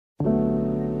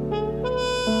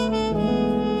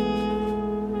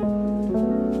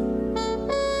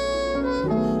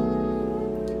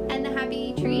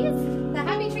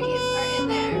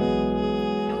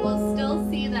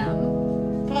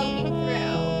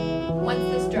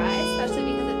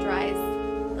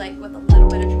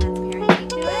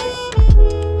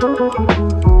Do I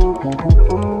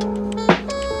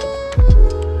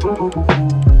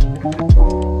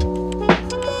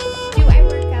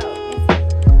work out?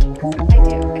 I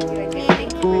do.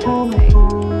 Thank you for noticing.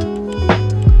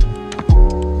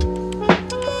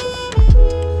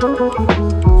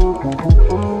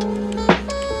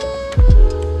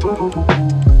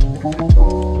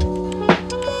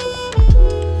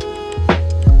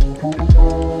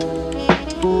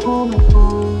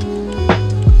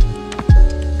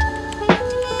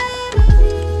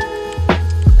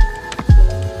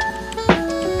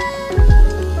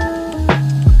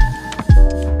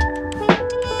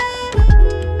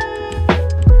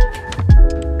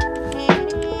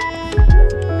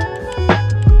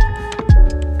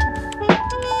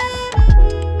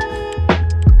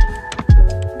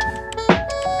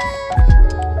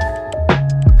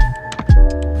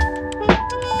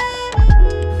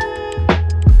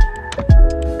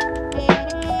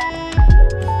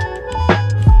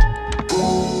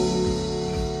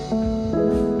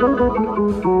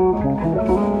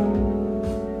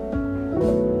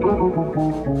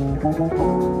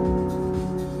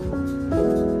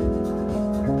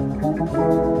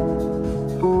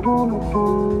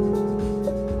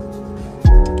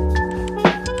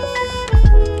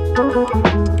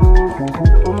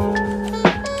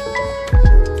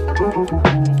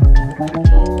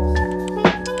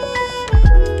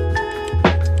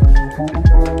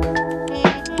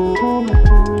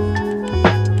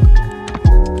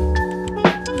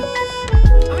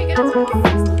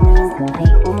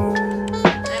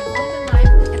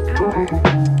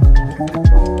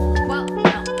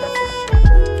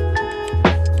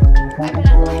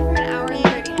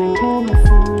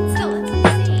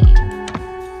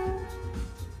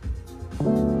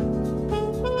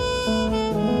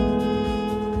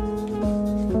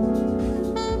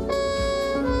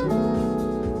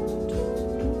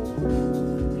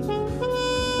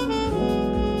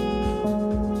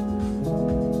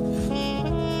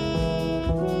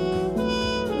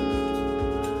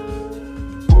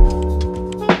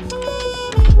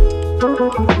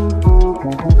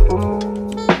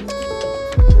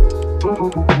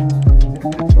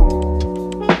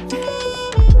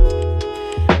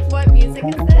 What music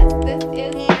is this? This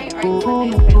is my Art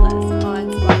Sundays playlist on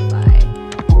Spotify.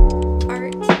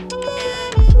 Art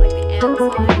and like the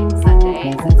Amazon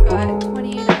Sundays. It's got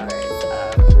 28 hours of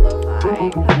lo-fi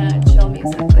kind of chill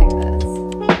music like this.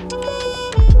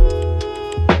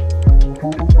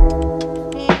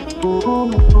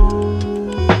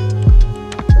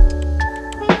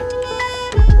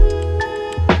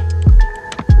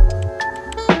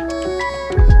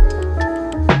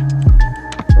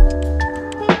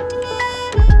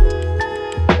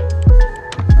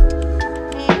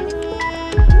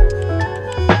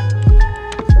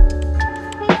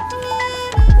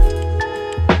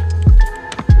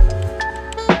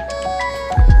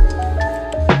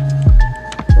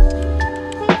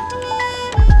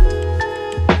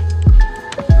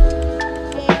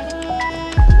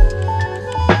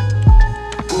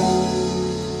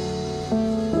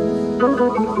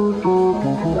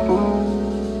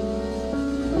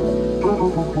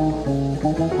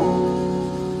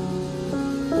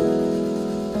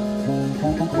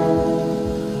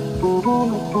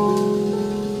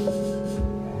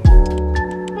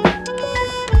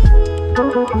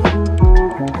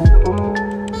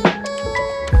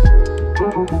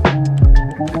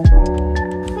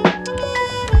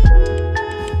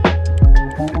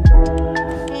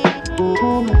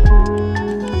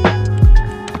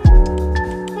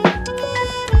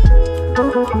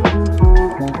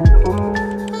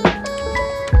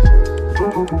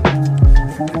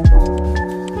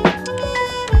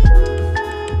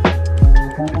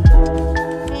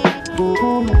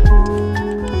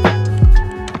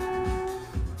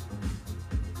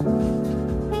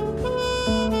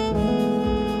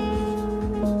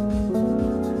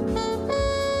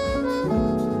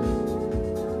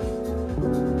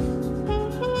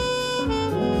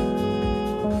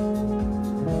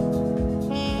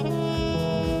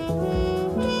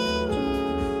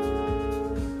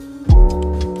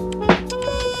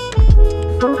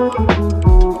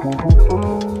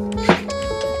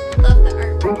 Love the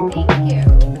artwork, thank you.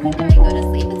 When do I go to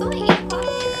sleep? It's only 8 o'clock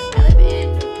here. I live in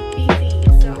BC,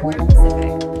 so we're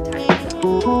Pacific time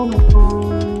zone.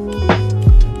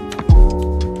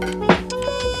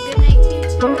 Good night to you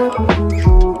too.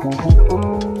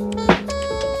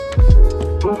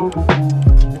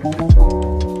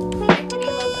 I pretty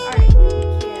love the art,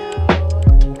 thank you.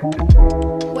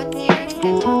 What's your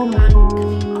schedule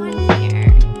coming on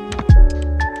here?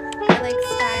 I like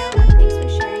style and thanks for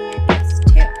sharing your gifts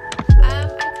too. I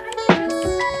kind of just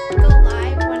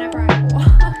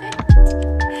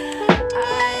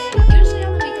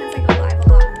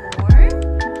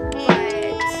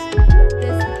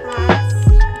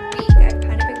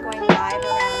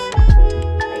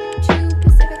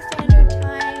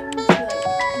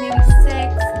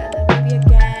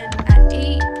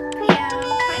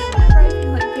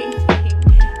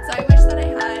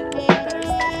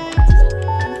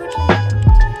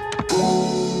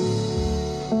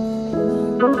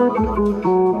You're glad,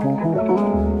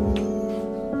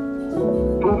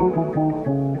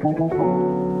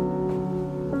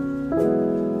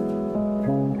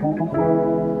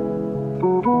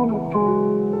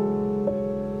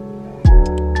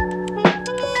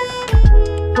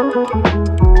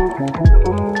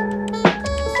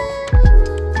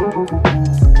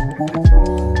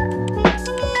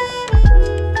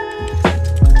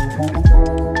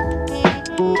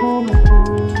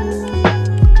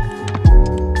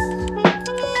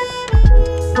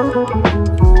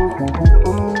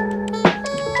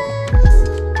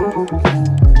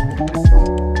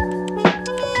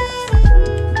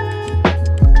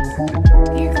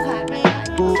 my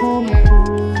God. Here,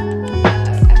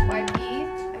 FYP.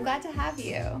 I'm glad to have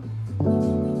you.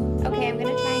 Okay, I'm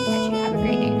gonna try and catch you. Have a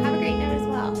great night. Have a great night as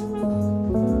well.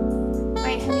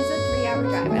 Miami's a 3-hour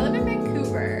drive. I live in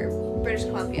Vancouver, British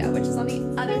Columbia, which is on the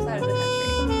other side of the country.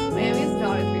 Miami is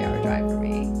not a 3-hour drive for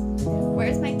me.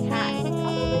 Where's my cat? He's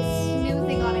probably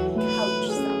snoozing on a couch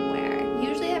somewhere.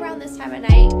 Usually around this time of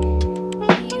night,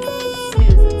 he's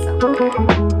snoozing somewhere.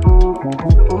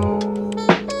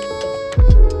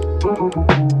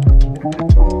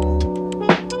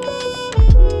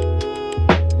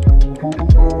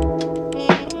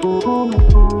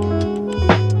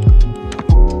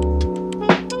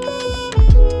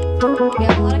 We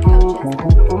have a lot of couches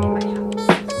in my house,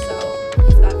 so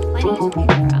he's got plenty to pick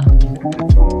from.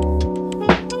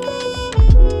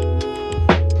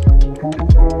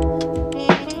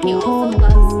 He also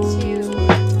loves to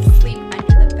sleep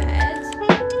under the bed,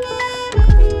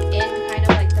 in kind of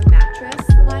like the mattress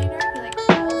liner. He like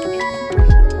crawls in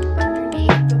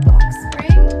underneath the box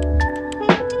spring,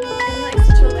 and he likes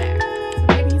to chill there. So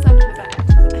maybe he's under the bed.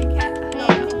 I don't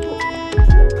know.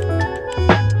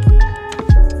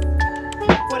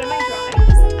 What am I drawing?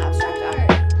 Just like abstract art.